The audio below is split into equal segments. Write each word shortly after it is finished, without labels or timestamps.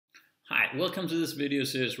Hi, welcome to this video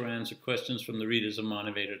series where I answer questions from the readers of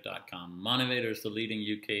Monevator.com. Monevator is the leading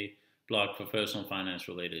UK blog for personal finance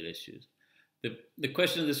related issues. The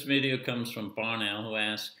question of this video comes from Barnell, who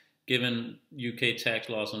asks, given UK tax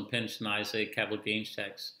laws on pension, ISA, capital gains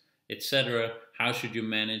tax, etc., how should you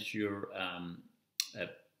manage your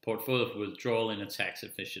portfolio for withdrawal in a tax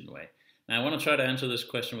efficient way? Now I want to try to answer this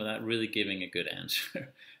question without really giving a good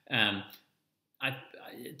answer.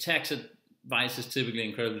 Tax advice is typically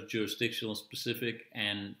incredibly jurisdictional specific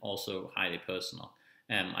and also highly personal.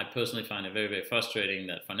 I personally find it very, very frustrating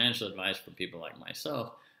that financial advice for people like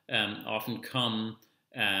myself often come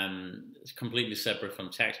completely separate from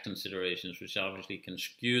tax considerations, which obviously can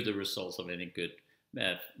skew the results of any good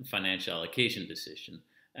financial allocation decision.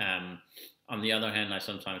 On the other hand, I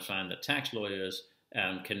sometimes find that tax lawyers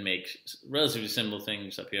can make relatively simple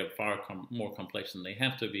things appear far more complex than they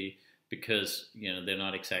have to be, because they're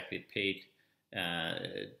not exactly paid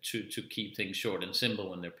to keep things short and simple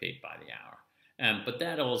when they're paid by the hour. But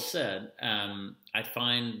that all said, I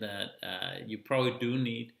find that you probably do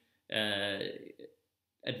need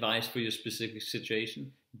advice for your specific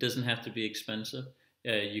situation. It doesn't have to be expensive.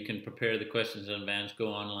 You can prepare the questions in advance, go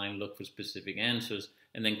online, look for specific answers,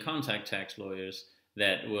 and then contact tax lawyers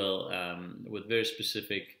that will, with very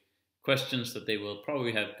specific questions that they will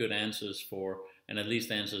probably have good answers for, and at least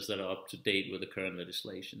answers that are up to date with the current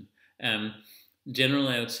legislation.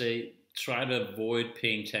 Generally, I would say try to avoid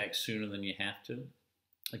paying tax sooner than you have to.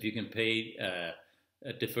 If you can pay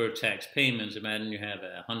deferred tax payments, imagine you have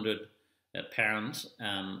 £100,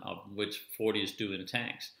 of which 40 is due in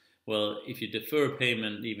tax. Well, if you defer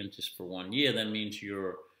payment even just for 1 year, that means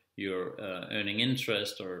you're earning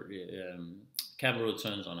interest or capital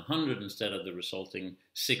returns on 100 instead of the resulting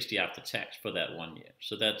 60 after tax for that 1 year.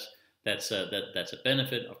 So that's a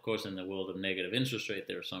benefit. Of course, in the world of negative interest rate,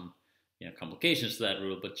 there are some complications to that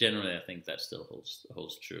rule, but generally I think that still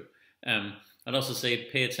holds true. I'd also say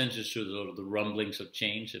pay attention to the rumblings of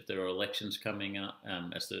change. If there are elections coming up,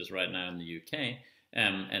 as there is right now in the UK,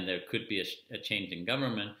 and there could be a change in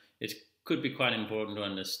government, it could be quite important to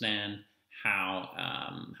understand how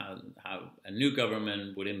a new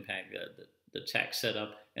government would impact the tax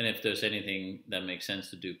setup, and if there's anything that makes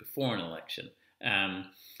sense to do before an election.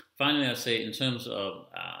 Finally, I'd say in terms of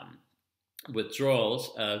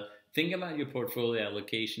withdrawals, think about your portfolio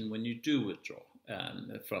allocation when you do withdraw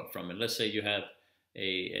from it. Let's say you have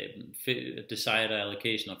a desired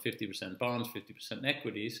allocation of 50% bonds, 50%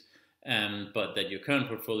 equities, but that your current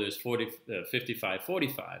portfolio is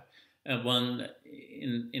 55-45.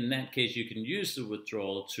 In that case, you can use the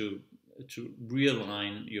withdrawal to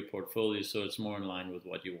realign your portfolio so it's more in line with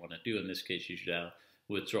what you want to do. In this case, you should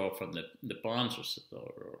withdraw from the bonds or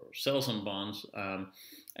sell some bonds,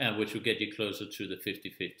 which will get you closer to the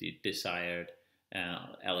 50-50 desired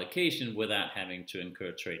allocation without having to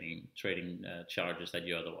incur trading charges that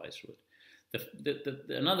you otherwise would.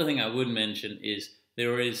 Another thing I would mention is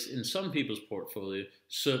there is, in some people's portfolio,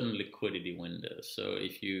 certain liquidity windows. So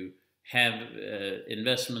if you have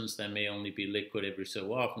investments that may only be liquid every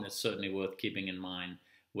so often, it's certainly worth keeping in mind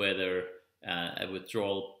whether a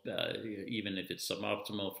withdrawal, even if it's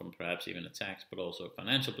suboptimal from perhaps even a tax but also a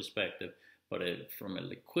financial perspective, but from a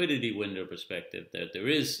liquidity window perspective, there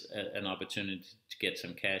is an opportunity to get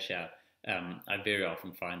some cash out. I very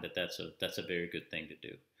often find that that's a very good thing to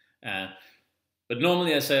do. But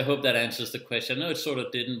normally I say I hope that answers the question. I know it sort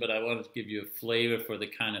of didn't, but I wanted to give you a flavor for the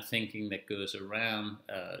kind of thinking that goes around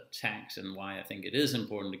tax and why I think it is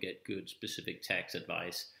important to get good specific tax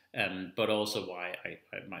advice. But also why I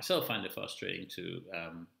myself find it frustrating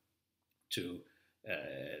to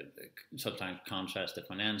sometimes contrast the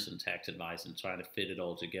finance and tax advice and try to fit it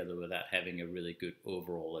all together without having a really good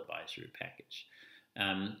overall advisory package.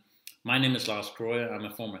 My name is Lars Kroijer. I'm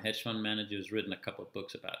a former hedge fund manager who's written a couple of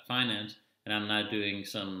books about finance, and I'm now doing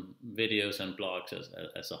some videos and blogs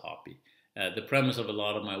as a hobby. The premise of a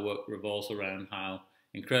lot of my work revolves around how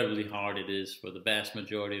incredibly hard it is for the vast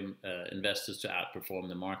majority of investors to outperform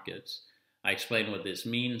the markets. I explain what this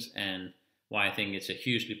means and why I think it's a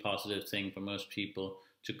hugely positive thing for most people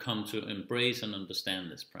to come to embrace and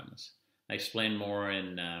understand this premise. I explain more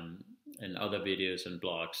in other videos and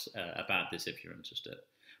blogs about this if you're interested.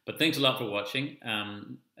 But thanks a lot for watching.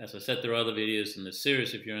 As I said, there are other videos in this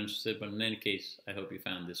series if you're interested, but in any case, I hope you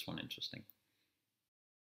found this one interesting.